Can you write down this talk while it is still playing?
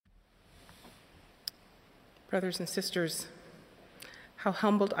Brothers and sisters, how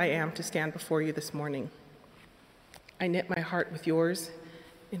humbled I am to stand before you this morning. I knit my heart with yours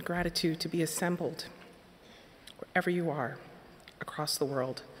in gratitude to be assembled wherever you are across the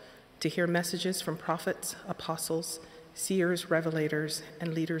world to hear messages from prophets, apostles, seers, revelators,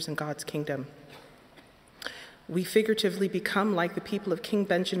 and leaders in God's kingdom. We figuratively become like the people of King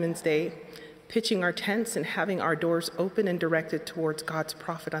Benjamin's day, pitching our tents and having our doors open and directed towards God's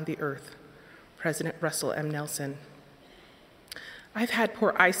prophet on the earth, President Russell M. Nelson. I've had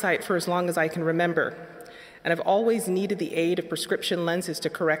poor eyesight for as long as I can remember, and I've always needed the aid of prescription lenses to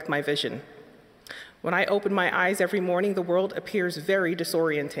correct my vision. When I open my eyes every morning, the world appears very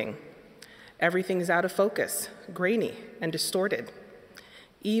disorienting. Everything is out of focus, grainy, and distorted.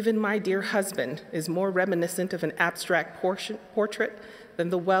 Even my dear husband is more reminiscent of an abstract portrait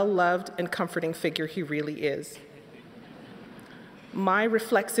than the well-loved and comforting figure he really is. My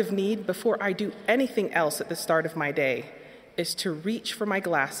reflexive need before I do anything else at the start of my day is to reach for my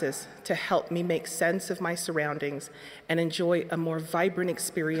glasses to help me make sense of my surroundings and enjoy a more vibrant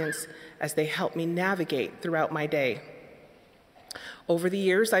experience as they help me navigate throughout my day. Over the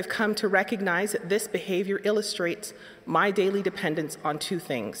years, I've come to recognize that this behavior illustrates my daily dependence on two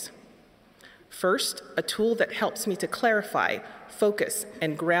things. First, a tool that helps me to clarify, focus,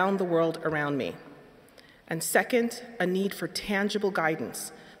 and ground the world around me. And second, a need for tangible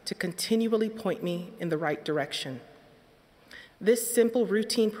guidance to continually point me in the right direction. This simple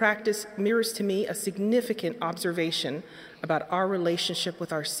routine practice mirrors to me a significant observation about our relationship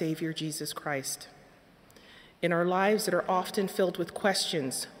with our Savior, Jesus Christ. In our lives that are often filled with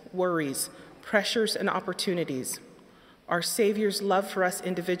questions, worries, pressures, and opportunities, our Savior's love for us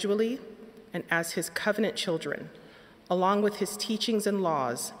individually and as his covenant children, along with his teachings and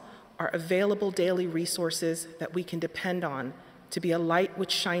laws, are available daily resources that we can depend on to be a light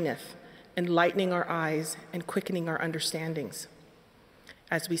which shineth, enlightening our eyes and quickening our understandings.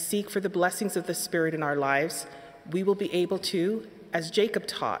 As we seek for the blessings of the Spirit in our lives, we will be able to, as Jacob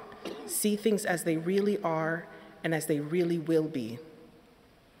taught, see things as they really are and as they really will be.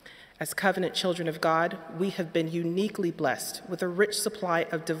 As covenant children of God, we have been uniquely blessed with a rich supply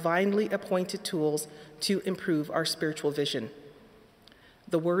of divinely appointed tools to improve our spiritual vision.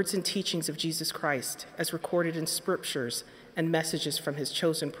 The words and teachings of Jesus Christ, as recorded in scriptures and messages from his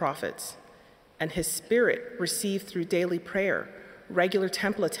chosen prophets, and his Spirit received through daily prayer, regular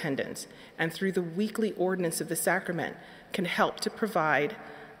temple attendance, and through the weekly ordinance of the sacrament, can help to provide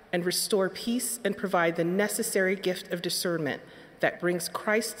and restore peace and provide the necessary gift of discernment that brings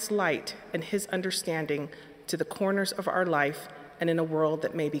Christ's light and his understanding to the corners of our life and in a world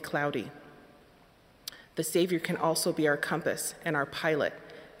that may be cloudy. The Savior can also be our compass and our pilot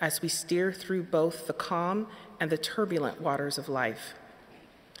as we steer through both the calm and the turbulent waters of life.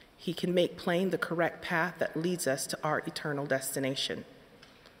 He can make plain the correct path that leads us to our eternal destination.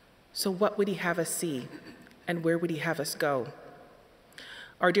 So what would he have us see, and where would he have us go?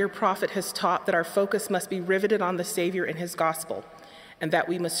 Our dear prophet has taught that our focus must be riveted on the Savior and his gospel, and that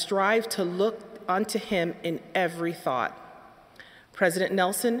we must strive to look unto him in every thought. President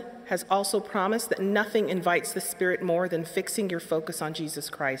Nelson has also promised that nothing invites the Spirit more than fixing your focus on Jesus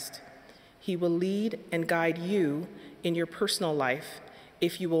Christ. He will lead and guide you in your personal life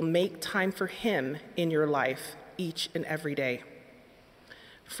if you will make time for him in your life each and every day.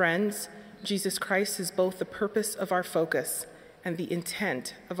 Friends, Jesus Christ is both the purpose of our focus and the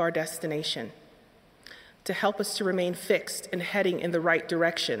intent of our destination. To help us to remain fixed and heading in the right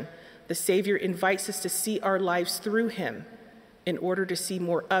direction, the Savior invites us to see our lives through him in order to see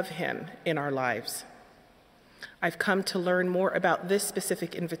more of him in our lives. I've come to learn more about this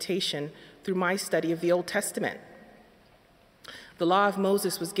specific invitation through my study of the Old Testament. The law of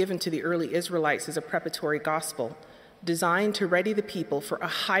Moses was given to the early Israelites as a preparatory gospel, designed to ready the people for a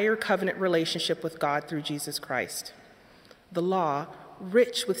higher covenant relationship with God through Jesus Christ. The law,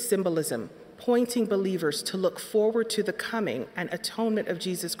 rich with symbolism, pointing believers to look forward to the coming and atonement of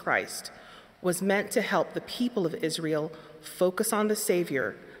Jesus Christ, was meant to help the people of Israel focus on the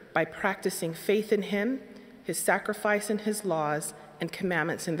Savior by practicing faith in him, his sacrifice and his laws and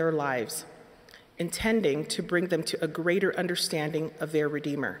commandments in their lives, intending to bring them to a greater understanding of their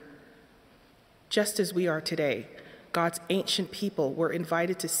Redeemer. Just as we are today, God's ancient people were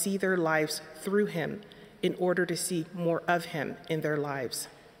invited to see their lives through him in order to see more of him in their lives.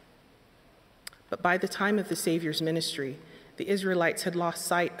 But by the time of the Savior's ministry, the Israelites had lost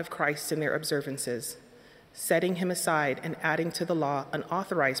sight of Christ in their observances, setting him aside and adding to the law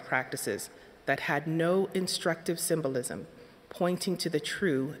unauthorized practices that had no instructive symbolism, pointing to the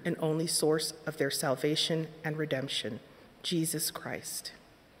true and only source of their salvation and redemption, Jesus Christ.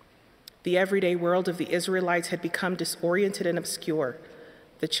 The everyday world of the Israelites had become disoriented and obscure.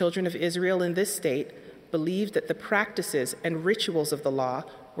 The children of Israel in this state believed that the practices and rituals of the law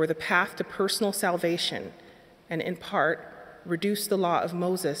were the path to personal salvation, and in part reduced the law of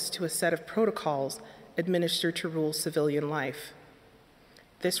Moses to a set of protocols administered to rule civilian life.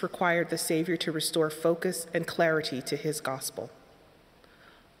 This required the Savior to restore focus and clarity to his gospel.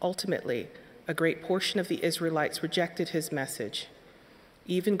 Ultimately, a great portion of the Israelites rejected his message,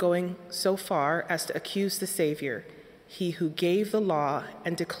 even going so far as to accuse the Savior, he who gave the law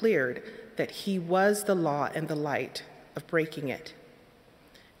and declared that he was the law and the light, of breaking it.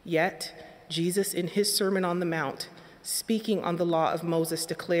 Yet, Jesus, in his Sermon on the Mount, speaking on the law of Moses,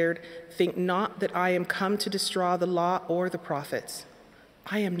 declared, "Think not that I am come to destroy the law or the prophets.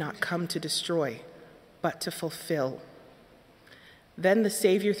 I am not come to destroy, but to fulfill." Then the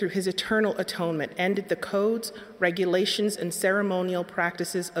Savior, through his eternal atonement, ended the codes, regulations, and ceremonial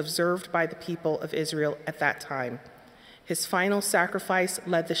practices observed by the people of Israel at that time. His final sacrifice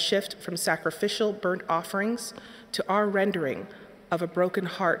led the shift from sacrificial burnt offerings to our rendering of a broken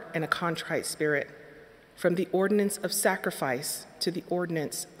heart and a contrite spirit, from the ordinance of sacrifice to the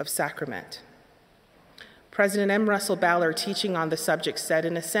ordinance of sacrament. President M. Russell Ballard, teaching on the subject, said,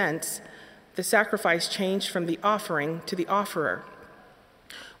 in a sense, the sacrifice changed from the offering to the offerer.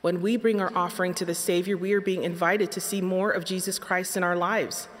 When we bring our offering to the Savior, we are being invited to see more of Jesus Christ in our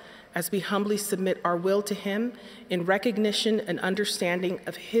lives as we humbly submit our will to him in recognition and understanding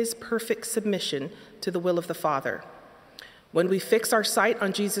of his perfect submission to the will of the Father. When we fix our sight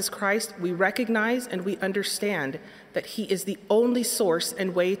on Jesus Christ, we recognize and we understand that he is the only source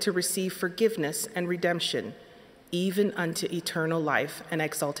and way to receive forgiveness and redemption, even unto eternal life and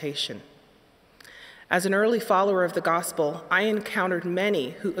exaltation. As an early follower of the gospel, I encountered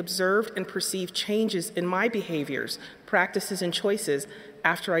many who observed and perceived changes in my behaviors, practices, and choices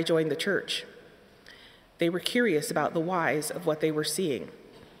after I joined the church. They were curious about the whys of what they were seeing,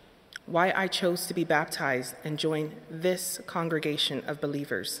 why I chose to be baptized and join this congregation of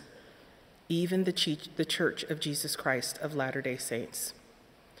believers, even the Church of Jesus Christ of Latter-day Saints,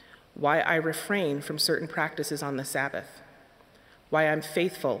 why I refrain from certain practices on the Sabbath, why I'm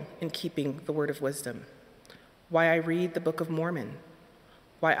faithful in keeping the word of wisdom, why I read the Book of Mormon,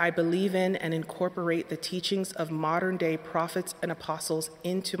 why I believe in and incorporate the teachings of modern-day prophets and apostles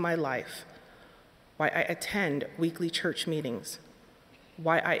into my life, why I attend weekly church meetings,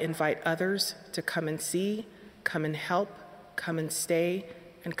 why I invite others to come and see, come and help, come and stay,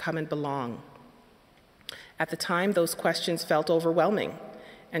 and come and belong. At the time, those questions felt overwhelming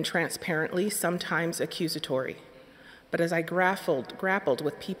and transparently sometimes accusatory. But as I grappled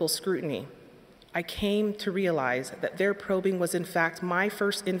with people's scrutiny, I came to realize that their probing was in fact my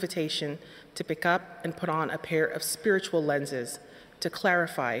first invitation to pick up and put on a pair of spiritual lenses to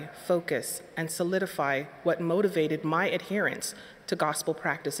clarify, focus, and solidify what motivated my adherence to gospel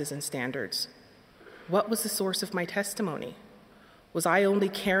practices and standards. What was the source of my testimony? Was I only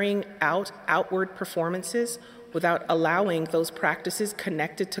carrying out outward performances without allowing those practices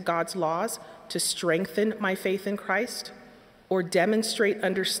connected to God's laws to strengthen my faith in Christ, or demonstrate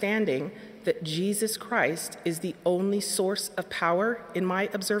understanding that Jesus Christ is the only source of power in my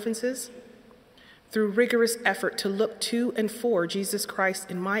observances? Through rigorous effort to look to and for Jesus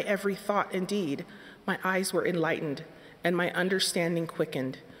Christ in my every thought and deed, my eyes were enlightened and my understanding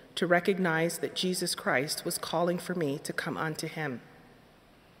quickened to recognize that Jesus Christ was calling for me to come unto him.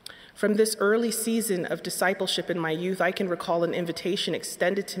 From this early season of discipleship in my youth, I can recall an invitation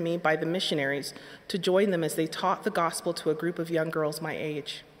extended to me by the missionaries to join them as they taught the gospel to a group of young girls my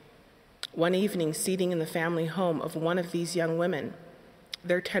age. One evening, seating in the family home of one of these young women,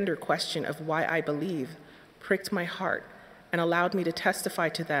 their tender question of why I believe pricked my heart and allowed me to testify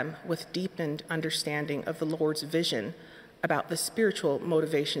to them with deepened understanding of the Lord's vision about the spiritual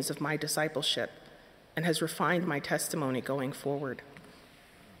motivations of my discipleship, and has refined my testimony going forward.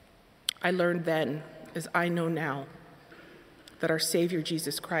 I learned then, as I know now, that our Savior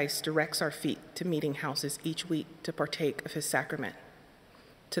Jesus Christ directs our feet to meeting houses each week to partake of his sacrament,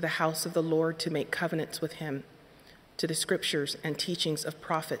 to the house of the Lord to make covenants with him, to the scriptures and teachings of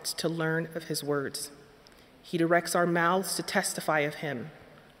prophets to learn of his words. He directs our mouths to testify of him,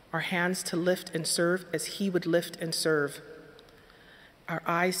 our hands to lift and serve as he would lift and serve, our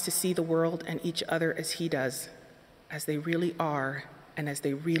eyes to see the world and each other as he does, as they really are and as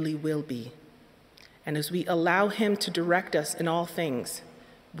they really will be. And as we allow him to direct us in all things,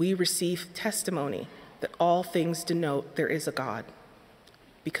 we receive testimony that all things denote there is a God.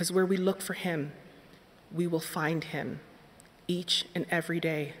 Because where we look for him, we will find him each and every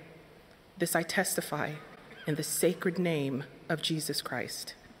day. This I testify in the sacred name of Jesus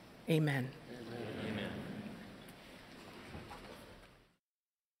Christ. Amen.